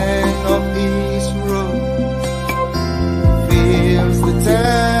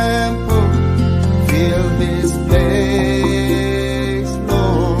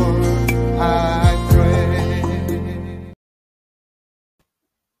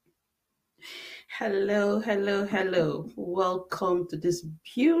Hello, hello, hello. Welcome to this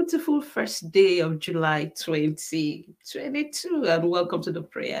beautiful first day of July 2022, and welcome to the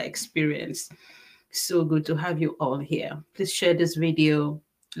prayer experience. So good to have you all here. Please share this video.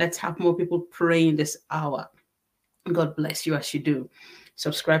 Let's have more people praying this hour. God bless you as you do.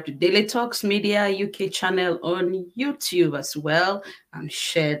 Subscribe to Daily Talks Media UK channel on YouTube as well, and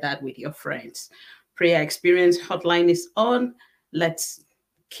share that with your friends. Prayer Experience Hotline is on. Let's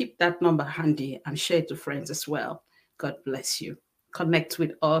keep that number handy and share it to friends as well. God bless you. Connect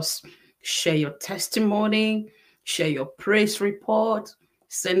with us, share your testimony, share your praise report,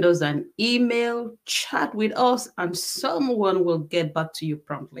 send us an email, chat with us, and someone will get back to you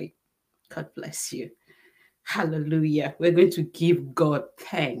promptly. God bless you. Hallelujah. We're going to give God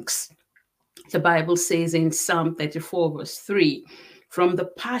thanks. The Bible says in Psalm 34, verse 3, from the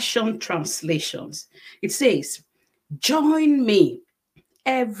Passion Translations, it says, join me,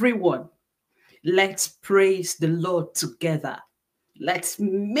 everyone. Let's praise the Lord together. Let's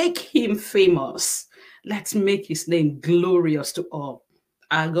make him famous. Let's make his name glorious to all.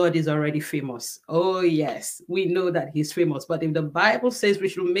 Our God is already famous. Oh, yes, we know that he's famous. But if the Bible says we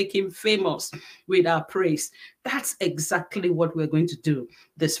should make him famous with our praise, that's exactly what we're going to do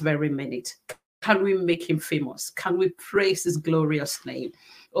this very minute. Can we make him famous? Can we praise his glorious name?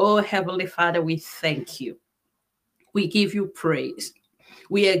 Oh, Heavenly Father, we thank you. We give you praise.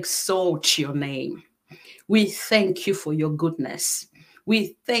 We exalt your name. We thank you for your goodness.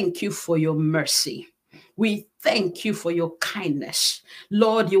 We thank you for your mercy. We thank you for your kindness.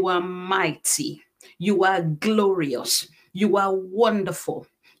 Lord, you are mighty. You are glorious. You are wonderful.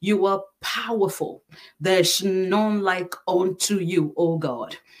 You are powerful. There's none like unto you, O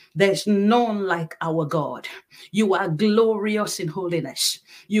God. There's none like our God. You are glorious in holiness.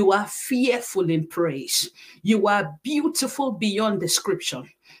 You are fearful in praise. You are beautiful beyond description.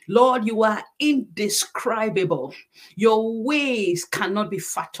 Lord, you are indescribable. Your ways cannot be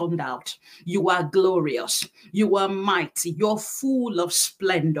fathomed out. You are glorious. You are mighty. You're full of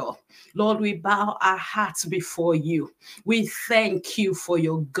splendor. Lord, we bow our hearts before you. We thank you for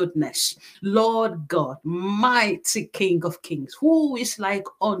your goodness. Lord God, mighty King of kings, who is like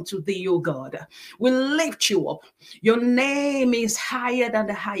unto thee, O God? We lift you up. Your name is higher than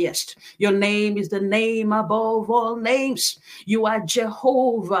the highest. Your name is the name above all names. You are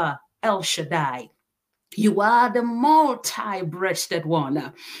Jehovah El Shaddai. You are the multi-breasted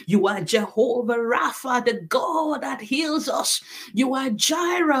one. You are Jehovah Rapha, the God that heals us. You are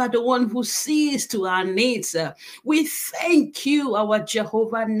Jireh, the one who sees to our needs. We thank you, our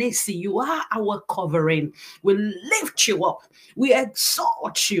Jehovah Nissi. You are our covering. We lift you up. We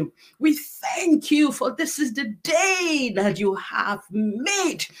exalt you. We thank you for this is the day that you have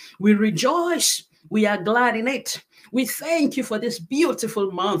made. We rejoice. We are glad in it. We thank you for this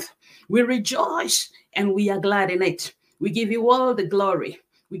beautiful month. We rejoice and we are glad in it. We give you all the glory.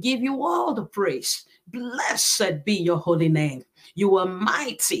 We give you all the praise. Blessed be your holy name. You are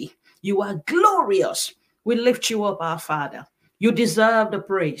mighty. You are glorious. We lift you up, our Father. You deserve the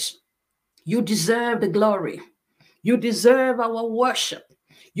praise. You deserve the glory. You deserve our worship.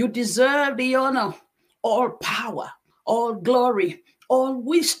 You deserve the honor, all power, all glory, all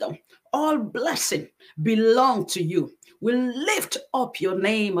wisdom, all blessing belong to you. We lift up your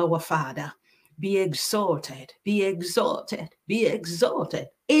name, our Father. Be exalted, be exalted, be exalted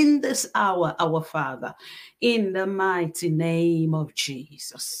in this hour, our Father, in the mighty name of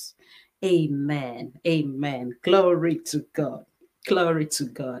Jesus. Amen. Amen. Glory to God. Glory to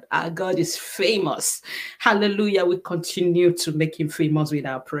God. Our God is famous. Hallelujah. We continue to make him famous with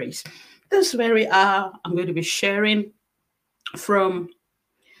our praise. This very hour, I'm going to be sharing from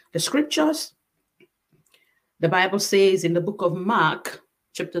the scriptures. The Bible says in the book of Mark,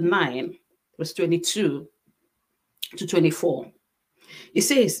 chapter 9, verse 22 to 24. It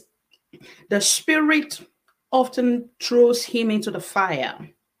says, the Spirit often throws him into the fire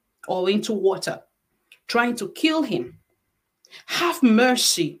or into water, trying to kill him. Have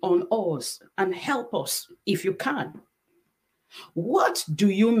mercy on us and help us if you can. What do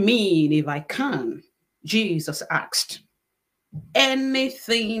you mean if I can? Jesus asked.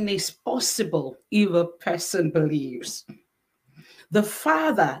 Anything is possible if a person believes. The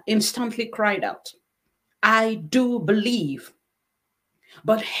father instantly cried out, I do believe,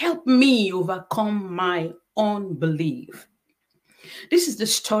 but help me overcome my unbelief. This is the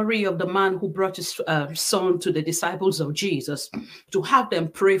story of the man who brought his son to the disciples of Jesus to have them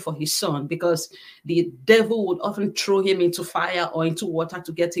pray for his son because the devil would often throw him into fire or into water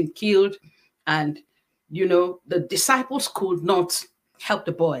to get him killed. And, the disciples could not help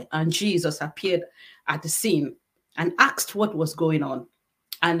the boy. And Jesus appeared at the scene and asked what was going on.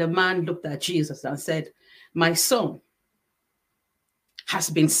 And the man looked at Jesus and said, my son has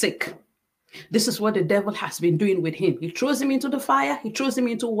been sick. This is what the devil has been doing with him. He throws him into the fire, he throws him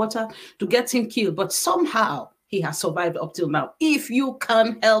into water to get him killed. But somehow he has survived up till now. If you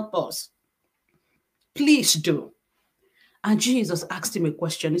can help us, please do. And Jesus asked him a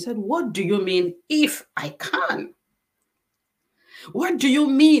question. He said, what do you mean if I can? What do you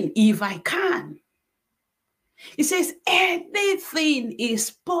mean if I can? He says, anything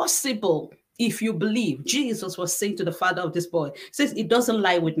is possible if you believe. Jesus was saying to the father of this boy, he says, it doesn't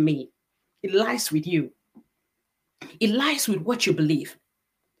lie with me. It lies with you. It lies with what you believe.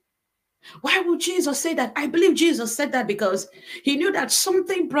 Why would Jesus say that? I believe Jesus said that because he knew that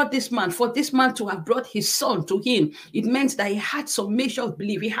something brought this man. For this man to have brought his son to him, it meant that he had some measure of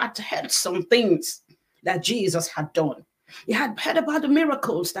belief. He had heard some things that Jesus had done. He had heard about the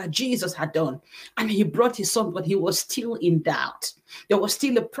miracles that Jesus had done. And he brought his son, but he was still in doubt. There was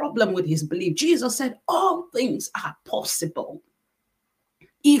still a problem with his belief. Jesus said, all things are possible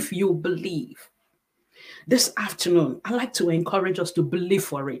if you believe. This afternoon, I'd like to encourage us to believe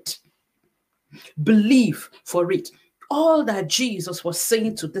for it. Believe for it. All that Jesus was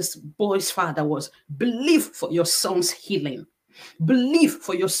saying to this boy's father was, believe for your son's healing. Believe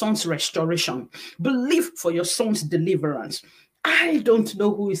for your son's restoration. Believe for your son's deliverance. I don't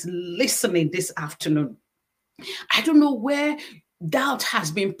know who is listening this afternoon. I don't know where doubt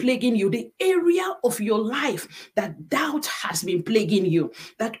has been plaguing you, the area of your life that doubt has been plaguing you,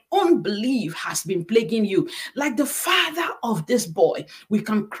 that unbelief has been plaguing you. Like the father of this boy, we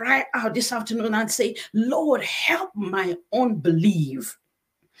can cry out this afternoon and say, Lord, help my unbelief.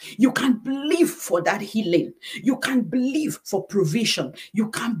 You can believe for that healing. You can believe for provision.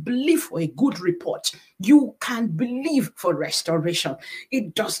 You can believe for a good report. You can believe for restoration.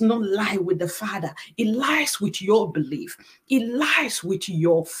 It does not lie with the Father. It lies with your belief. It lies with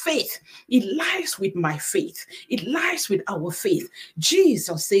your faith. It lies with my faith. It lies with our faith.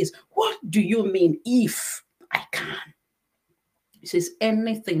 Jesus says, what do you mean if I can? He says,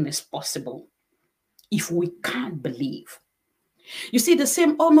 anything is possible if we can't believe. You see, the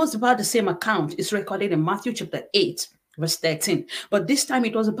same, almost about the same account is recorded in Matthew chapter 8, verse 13. But this time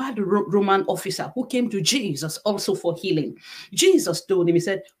it was about the Roman officer who came to Jesus also for healing. Jesus told him, he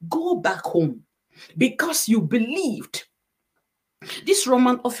said, go back home because you believed. This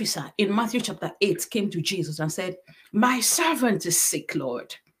Roman officer in Matthew chapter 8 came to Jesus and said, my servant is sick,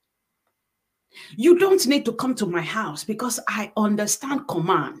 Lord. You don't need to come to my house because I understand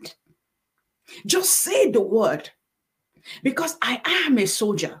command. Just say the word. Because I am a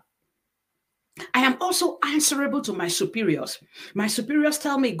soldier. I am also answerable to my superiors. My superiors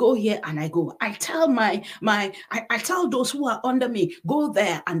tell me, go here, and I go. I tell I tell those who are under me, go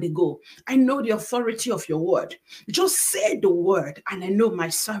there, and they go. I know the authority of your word. Just say the word, and I know my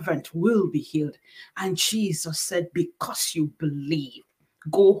servant will be healed. And Jesus said, because you believe,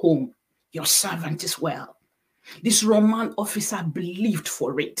 go home. Your servant is well. This Roman officer believed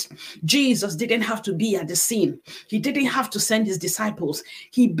for it. Jesus didn't have to be at the scene. He didn't have to send his disciples.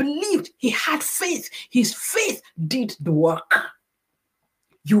 He believed. He had faith. His faith did the work.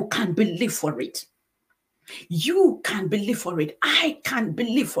 You can believe for it. You can believe for it. I can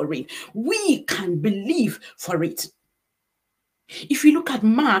believe for it. We can believe for it. If you look at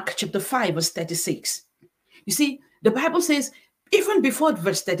Mark chapter 5, verse 36, you see, the Bible says, even before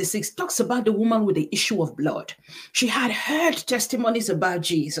verse 36 talks about the woman with the issue of blood. She had heard testimonies about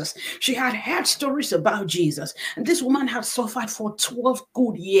Jesus. She had heard stories about Jesus. And this woman had suffered for 12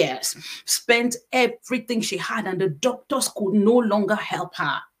 good years, spent everything she had, and the doctors could no longer help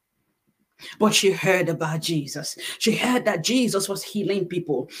her. But she heard about Jesus. She heard that Jesus was healing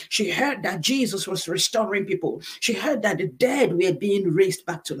people. She heard that Jesus was restoring people. She heard that the dead were being raised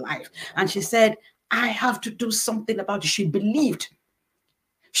back to life. And she said, I have to do something about it. She believed.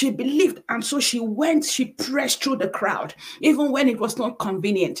 She believed. And so she went, she pressed through the crowd, even when it was not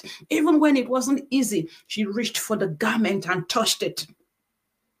convenient, even when it wasn't easy. She reached for the garment and touched it.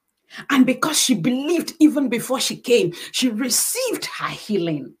 And because she believed even before she came, she received her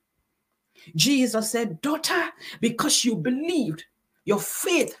healing. Jesus said, daughter, because you believed, your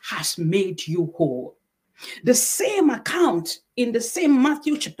faith has made you whole. The same account in the same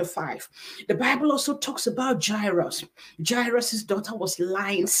Matthew chapter 5, the Bible also talks about Jairus. Jairus' daughter was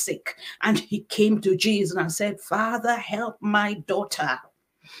lying sick, and he came to Jesus and said, Father, help my daughter.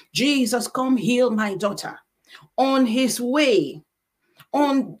 Jesus, come heal my daughter. On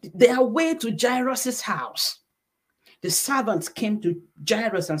their way to Jairus' house, the servants came to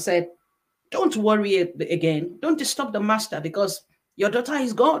Jairus and said, don't worry again. Don't disturb the master because your daughter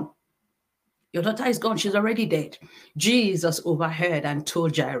is gone. Your daughter is gone. She's already dead. Jesus overheard and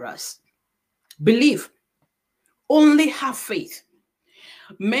told Jairus, believe, only have faith.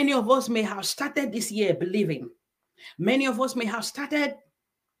 Many of us may have started this year believing. Many of us may have started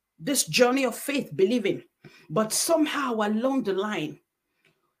this journey of faith believing, but somehow along the line,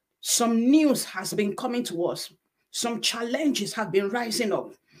 some news has been coming to us. Some challenges have been rising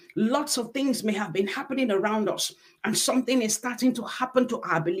up. Lots of things may have been happening around us, and something is starting to happen to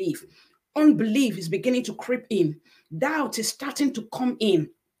our belief. Unbelief is beginning to creep in. Doubt is starting to come in.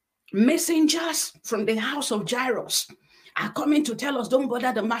 Messengers from the house of Jairus are coming to tell us, don't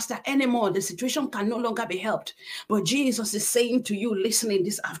bother the master anymore. The situation can no longer be helped. But Jesus is saying to you listening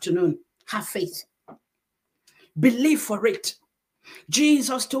this afternoon, have faith. Believe for it.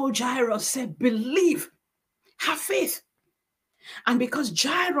 Jesus told Jairus, said, believe, have faith. And because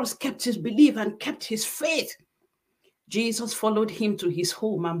Jairus kept his belief and kept his faith, Jesus followed him to his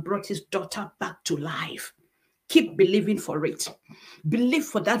home and brought his daughter back to life. Keep believing for it. Believe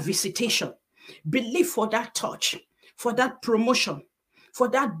for that visitation. Believe for that touch, for that promotion, for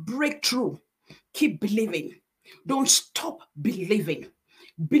that breakthrough. Keep believing. Don't stop believing.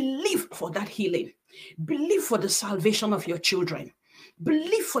 Believe for that healing. Believe for the salvation of your children.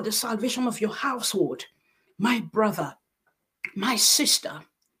 Believe for the salvation of your household. My brother, my sister,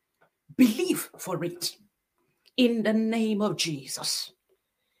 believe for it. In the name of Jesus.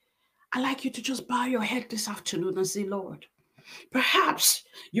 I'd like you to just bow your head this afternoon and say, Lord, perhaps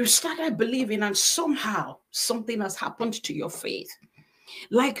you started believing and somehow something has happened to your faith.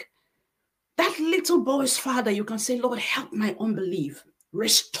 Like that little boy's father, you can say, Lord, help my unbelief.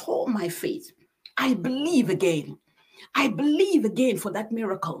 Restore my faith. I believe again. I believe again for that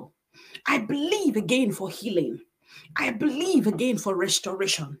miracle. I believe again for healing. I believe again for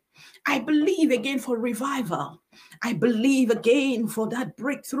restoration. I believe again for revival. I believe again for that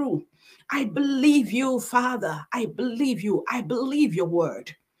breakthrough. I believe you, Father. I believe you. I believe your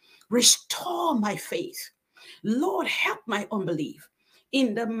word. Restore my faith. Lord, help my unbelief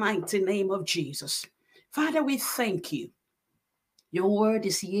in the mighty name of Jesus. Father, we thank you. Your word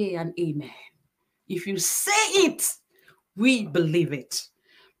is yea and amen. If you say it, we believe it.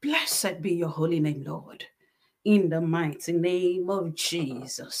 Blessed be your holy name, Lord. In the mighty name of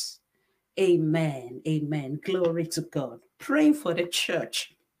Jesus. Amen. Amen. Glory to God. Praying for the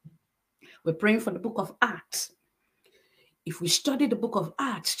church. We're praying for the book of Acts. If we study the book of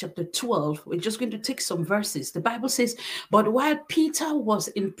Acts, chapter 12, we're just going to take some verses. The Bible says, but while Peter was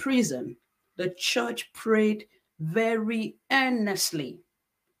in prison, the church prayed very earnestly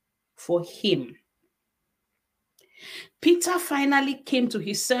for him. Peter finally came to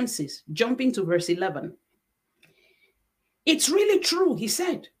his senses. Jumping to verse 11. It's really true, he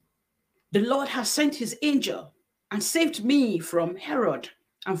said. The Lord has sent his angel and saved me from Herod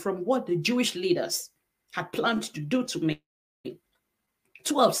and from what the Jewish leaders had planned to do to me.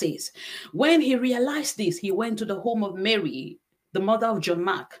 12 says, when he realized this, he went to the home of Mary, the mother of John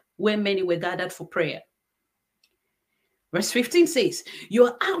Mark, where many were gathered for prayer. Verse 15 says,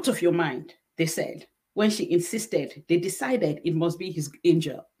 you're out of your mind, they said. When she insisted, they decided it must be his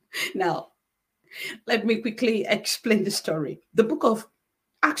angel. Now, let me quickly explain the story. The book of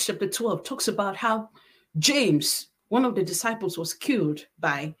Acts chapter 12 talks about how James, one of the disciples, was killed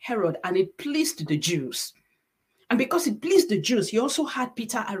by Herod, and it pleased the Jews. And because it pleased the Jews, he also had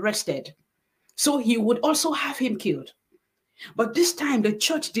Peter arrested. So he would also have him killed. But this time, the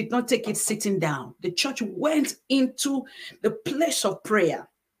church did not take it sitting down. The church went into the place of prayer.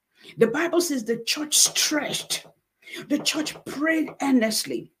 The Bible says the church stretched. The church prayed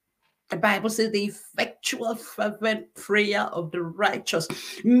earnestly. The Bible says the effectual, fervent prayer of the righteous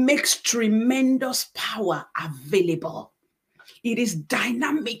makes tremendous power available. It is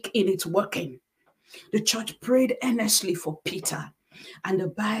dynamic in its working. The church prayed earnestly for Peter. And the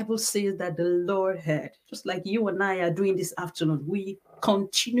Bible says that the Lord heard. Just like you and I are doing this afternoon, we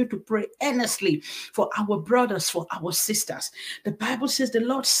continue to pray earnestly for our brothers, for our sisters. The Bible says the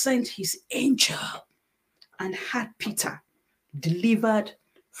Lord sent his angel and had Peter delivered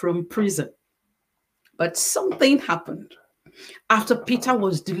from prison. But something happened after Peter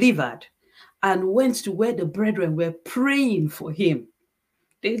was delivered and went to where the brethren were praying for him.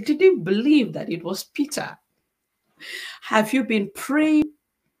 They didn't believe that it was Peter. Have you been praying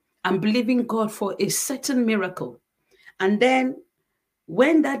and believing God for a certain miracle? And then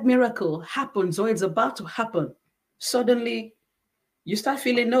when that miracle happens or it's about to happen, suddenly you start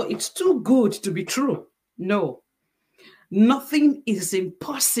feeling, no, it's too good to be true. No, nothing is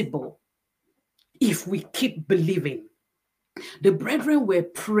impossible if we keep believing. The brethren were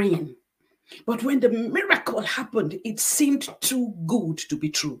praying, but when the miracle happened, it seemed too good to be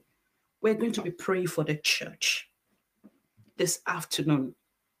true. we're going to be praying for the church this afternoon,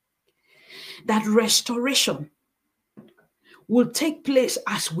 that restoration will take place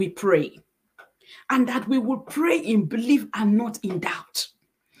as we pray, and that we will pray in belief and not in doubt.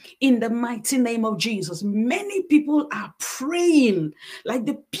 In the mighty name of Jesus, many people are praying like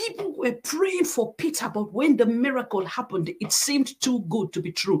the people were praying for Peter, but when the miracle happened, it seemed too good to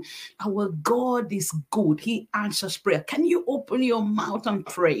be true. Our God is good. He answers prayer. Can you open your mouth and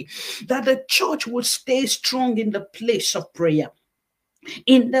pray that the church will stay strong in the place of prayer?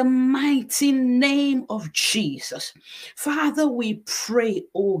 In the mighty name of Jesus. Father, we pray,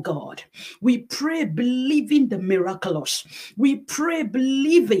 oh God. We pray believing the miraculous. We pray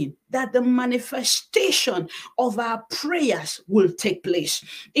believing that the manifestation of our prayers will take place.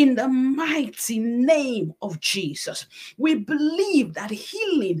 In the mighty name of Jesus. We believe that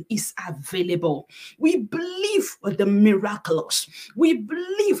healing is available. We believe for the miraculous. We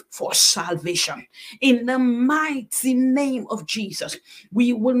believe for salvation. In the mighty name of Jesus.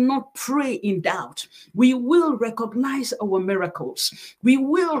 We will not pray in doubt. We will recognize our miracles. We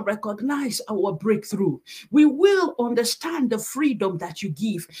will recognize our breakthrough. We will understand the freedom that you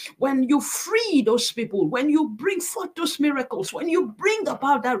give. When you free those people, when you bring forth those miracles, when you bring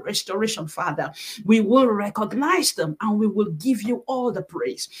about that restoration, Father, we will recognize them and we will give you all the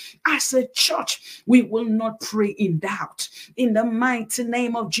praise. As a church, we will not pray in doubt. In the mighty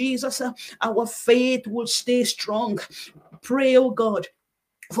name of Jesus, our faith will stay strong. Pray, oh God,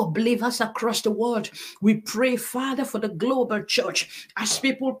 for believers across the world. We pray, Father, for the global church. As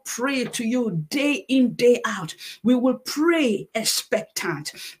people pray to you day in, day out, we will pray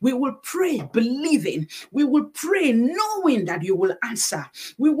expectant. We will pray believing. We will pray knowing that you will answer.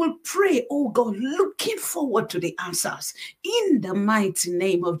 We will pray, oh God, looking forward to the answers. In the mighty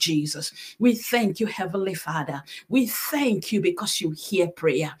name of Jesus, we thank you, Heavenly Father. We thank you because you hear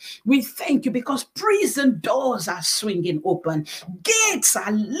prayer. We thank you because prison doors are swinging open. Gates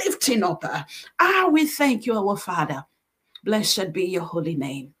are lifting up. We thank you, our Father. Blessed be your holy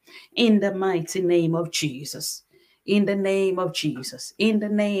name. In the mighty name of Jesus. In the name of Jesus. In the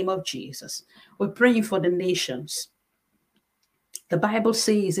name of Jesus. We're praying for the nations. The Bible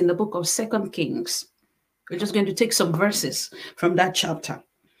says in the book of 2 Kings, we're just going to take some verses from that chapter.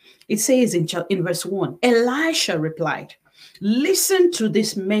 It says in verse 1, Elisha replied, listen to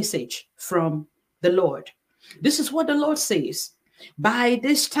this message from the Lord. This is what the Lord says. By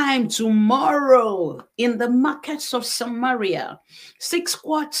this time tomorrow, in the markets of Samaria, 6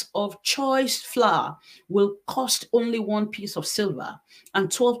 quarts of choice flour will cost only 1 piece of silver,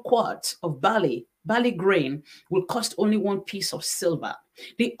 and 12 quarts of barley grain will cost only 1 piece of silver.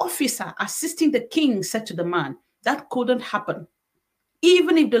 The officer assisting the king said to the man, that couldn't happen,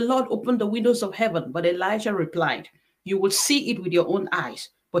 even if the Lord opened the windows of heaven. But Elijah replied, you will see it with your own eyes,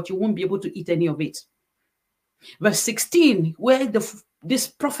 but you won't be able to eat any of it. Verse 16, where this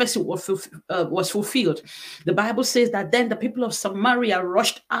prophecy was fulfilled, the Bible says that then the people of Samaria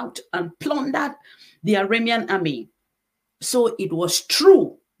rushed out and plundered the Aramean army. So it was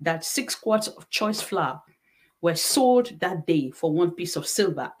true that 6 quarts of choice flour were sold that day for 1 piece of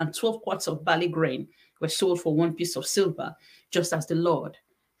silver, and 12 quarts of barley grain were sold for 1 piece of silver, just as the Lord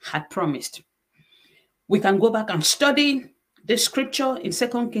had promised. We can go back and study this scripture in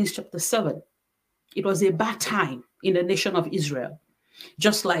 2 Kings chapter 7. It was a bad time in the nation of Israel,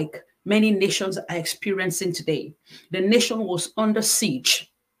 just like many nations are experiencing today. The nation was under siege.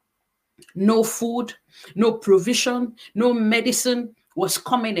 No food, no provision, no medicine was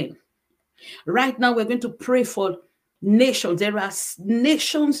coming in. Right now, we're going to pray for nations. There are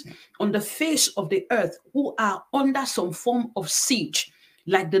nations on the face of the earth who are under some form of siege,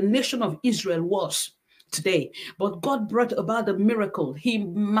 like the nation of Israel was today. But God brought about the miracle. He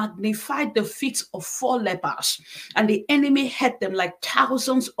magnified the feet of 4 lepers, and the enemy had them like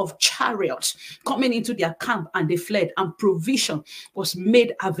thousands of chariots coming into their camp, and they fled, and provision was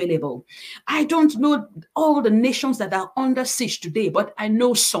made available. I don't know all the nations that are under siege today, but I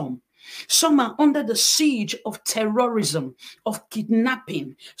know some. Some are under the siege of terrorism, of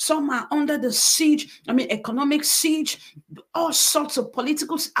kidnapping. Some are under the siege, economic siege, all sorts of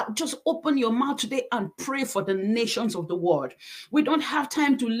political. Just open your mouth today and pray for the nations of the world. We don't have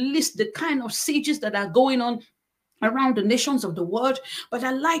time to list the kind of sieges that are going on around the nations of the world, but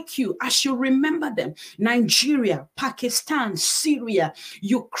I like you as you remember them: Nigeria, Pakistan, Syria,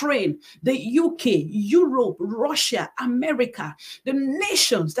 Ukraine, the UK, Europe, Russia, America, the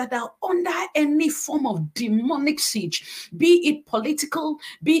nations that are under any form of demonic siege, be it political,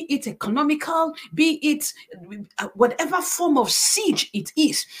 be it economical, be it whatever form of siege it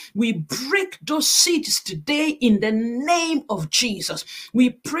is. We break those sieges today in the name of Jesus.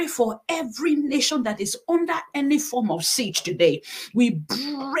 We pray for every nation that is under any form of siege today. We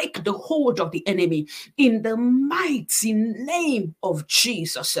break the hold of the enemy in the mighty name of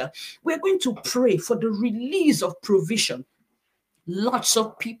Jesus. We're going to pray for the release of provision. Lots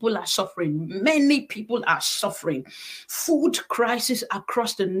of people are suffering. Many people are suffering. Food crisis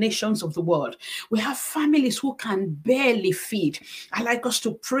across the nations of the world. We have families who can barely feed. I like us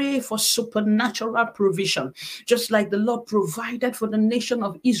to pray for supernatural provision, just like the Lord provided for the nation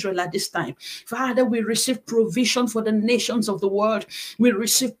of Israel at this time. Father, we receive provision for the nations of the world. We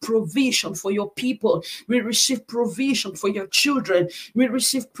receive provision for your people. We receive provision for your children. We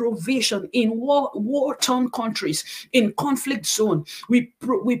receive provision in war-torn countries, in conflict zones. We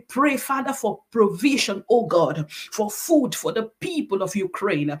pray, Father, for provision, oh God, for food for the people of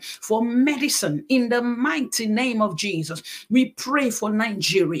Ukraine, for medicine in the mighty name of Jesus. We pray for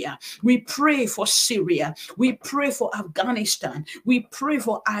Nigeria. We pray for Syria. We pray for Afghanistan. We pray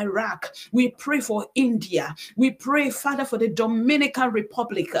for Iraq. We pray for India. We pray, Father, for the Dominican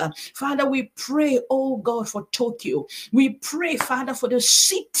Republic. Father, we pray, oh God, for Tokyo. We pray, Father, for the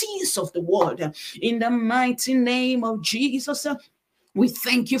cities of the world. In the mighty name of Jesus, we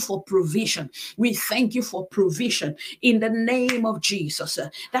thank you for provision. We thank you for provision in the name of Jesus.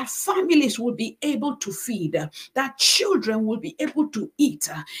 That families will be able to feed, that children will be able to eat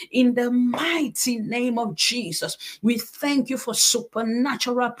in the mighty name of Jesus. We thank you for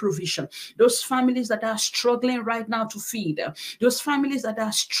supernatural provision. Those families that are struggling right now to feed, those families that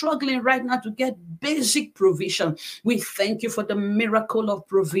are struggling right now to get basic provision, we thank you for the miracle of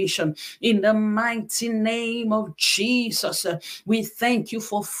provision in the mighty name of Jesus. We thank you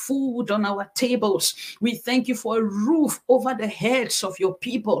for food on our tables. We thank you for a roof over the heads of your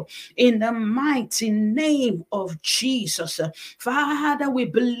people in the mighty name of Jesus. Father, we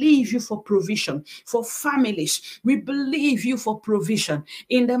believe you for provision for families. We believe you for provision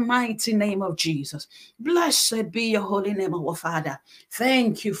in the mighty name of Jesus. Blessed be your holy name, our Father.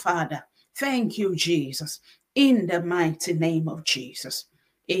 Thank you, Father. Thank you, Jesus. In the mighty name of Jesus.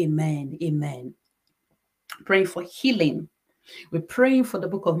 Amen. Amen. Pray for healing. We're praying for the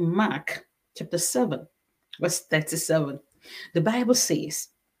book of Mark, chapter 7, verse 37. The Bible says,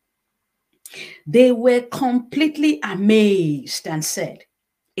 they were completely amazed and said,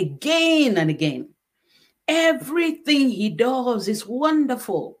 again and again, everything he does is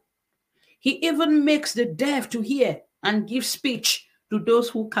wonderful. He even makes the deaf to hear and gives speech to those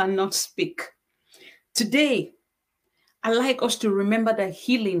who cannot speak. Today, I like us to remember that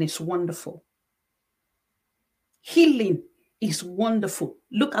healing is wonderful. Healing is wonderful.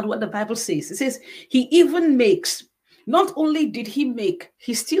 Look at what the Bible says. It says, he even makes, not only did he make,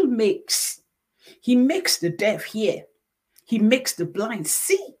 he still makes. He makes the deaf hear. He makes the blind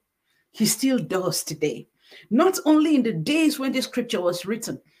see. He still does today. Not only in the days when the scripture was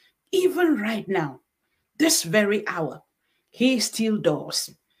written, even right now, this very hour, he still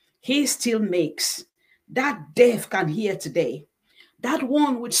does. He still makes. That deaf can hear today. That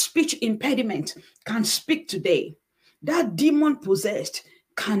one with speech impediment can speak today. That demon possessed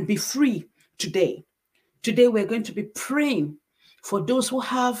can be free today. Today we're going to be praying for those who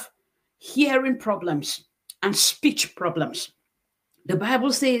have hearing problems and speech problems. The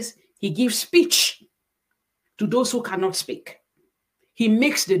Bible says he gives speech to those who cannot speak. He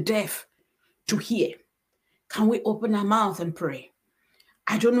makes the deaf to hear. Can we open our mouth and pray?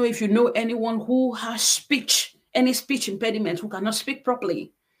 I don't know if you know anyone who has speech, any speech impediment, who cannot speak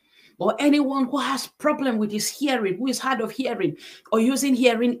properly, or anyone who has problem with his hearing, who is hard of hearing, or using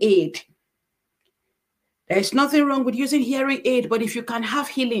hearing aid. There is nothing wrong with using hearing aid, but if you can have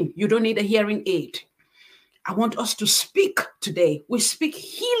healing, you don't need a hearing aid. I want us to speak today. We speak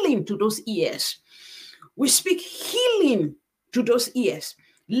healing to those ears. We speak healing to those ears.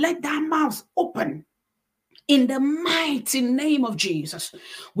 Let that mouth open. In the mighty name of Jesus,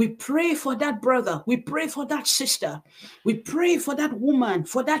 we pray for that brother. We pray for that sister. We pray for that woman,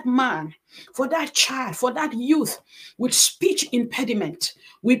 for that man, for that child, for that youth with speech impediment.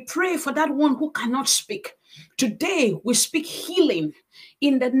 We pray for that one who cannot speak. Today, we speak healing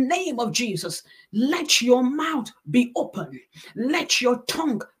in the name of Jesus. Let your mouth be open. Let your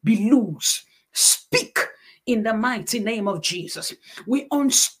tongue be loose. Speak in the mighty name of Jesus. We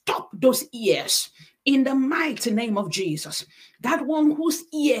unstop those ears in the mighty name of Jesus. That one whose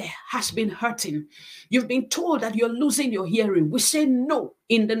ear has been hurting, you've been told that you're losing your hearing. We say no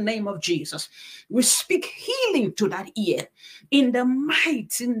in the name of Jesus. We speak healing to that ear in the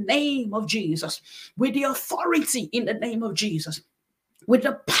mighty name of Jesus, with the authority in the name of Jesus, with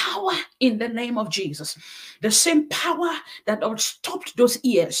the power in the name of Jesus. The same power that stopped those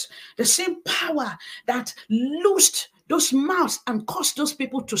ears, the same power that loosed those mouths and caused those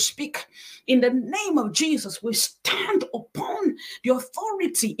people to speak. In the name of Jesus, we stand upon the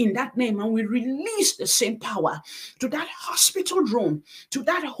authority in that name and we release the same power to that hospital room, to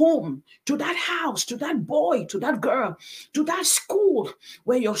that home, to that house, to that boy, to that girl, to that school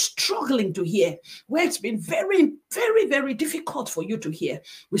where you're struggling to hear, where it's been very, very, very difficult for you to hear.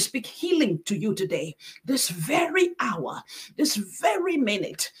 We speak healing to you today, this very hour, this very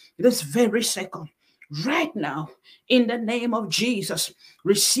minute, this very second. Right now, in the name of Jesus,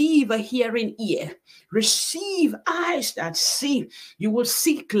 receive a hearing ear, receive eyes that see. You will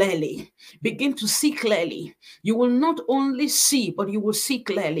see clearly, begin to see clearly. You will not only see, but you will see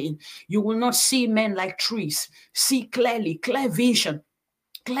clearly. You will not see men like trees. See clearly, clear vision,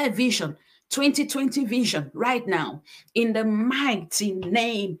 2020 vision right now, in the mighty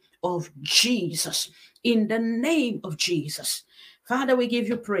name of Jesus, in the name of Jesus. Father, we give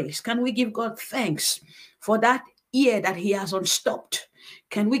you praise. Can we give God thanks for that ear that he has unstopped?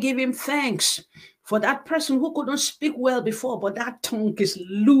 Can we give him thanks for that person who could not speak well before, but that tongue is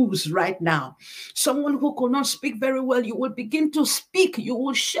loose right now? Someone who could not speak very well, you will begin to speak. You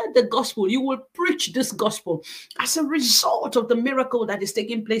will share the gospel. You will preach this gospel as a result of the miracle that is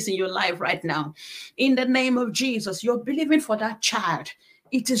taking place in your life right now. In the name of Jesus, you're believing for that child.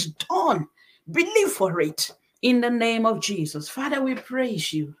 It is done. Believe for it. In the name of Jesus. Father, we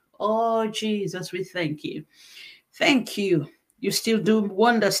praise you. Oh, Jesus, we thank you. Thank you. You still do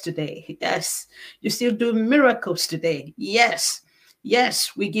wonders today. Yes. You still do miracles today. Yes.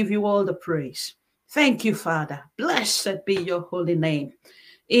 Yes, we give you all the praise. Thank you, Father. Blessed be your holy name.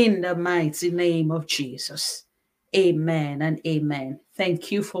 In the mighty name of Jesus. Amen and amen.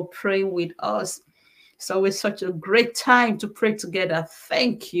 Thank you for praying with us. It's always such a great time to pray together.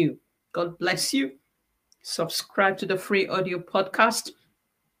 Thank you. God bless you. Subscribe to the free audio podcast.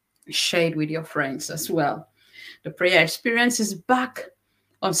 Share it with your friends as well. The prayer experience is back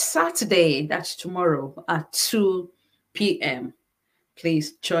on Saturday. That's tomorrow at 2 p.m.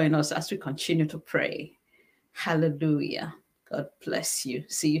 Please join us as we continue to pray. Hallelujah. God bless you.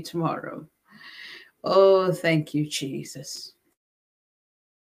 See you tomorrow. Oh, thank you, Jesus.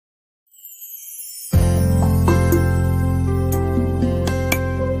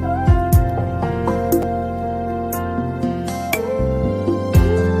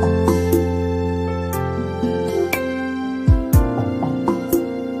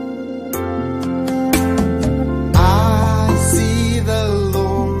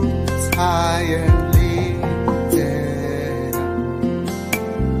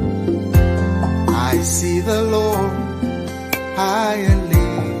 The Lord high and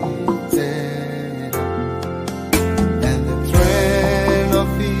lifted up, and the train of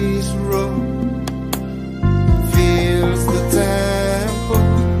his robe fills the temple.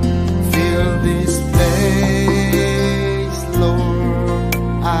 Fill this place, Lord,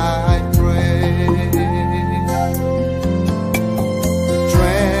 I pray. The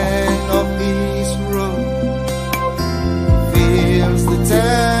train of his robe fills the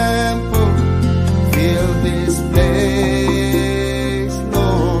temple. This place,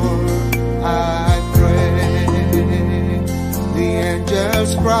 Lord, I pray. The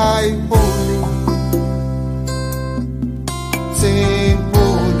angels cry, holy, sing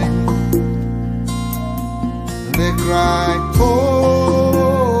holy. They cry,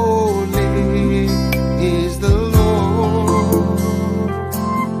 holy is the Lord.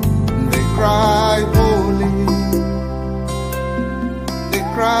 They cry, holy. They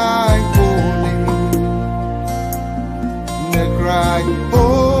cry, holy. Cry,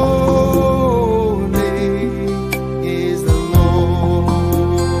 holy is the Lord.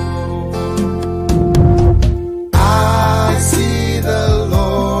 I see the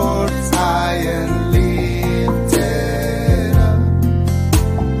Lord high and lifted up,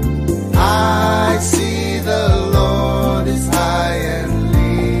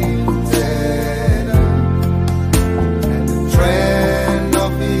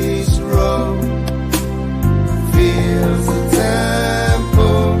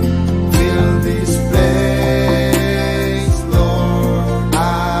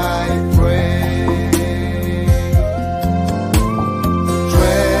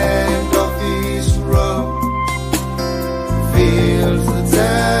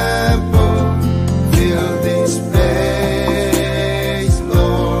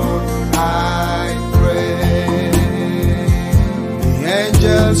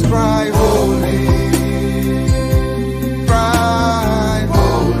 angels cry, holy, cry,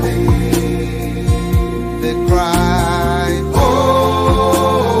 holy. They cry,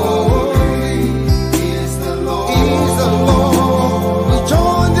 holy is the Lord. Is the Lord. We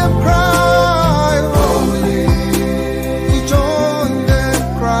join them cry, holy. We join them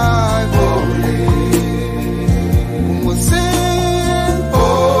cry, holy. We sing,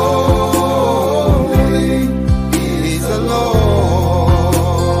 holy is the Lord.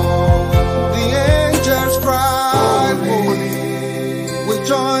 The angels cry, holy. We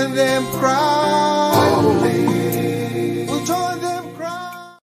join them cry, holy.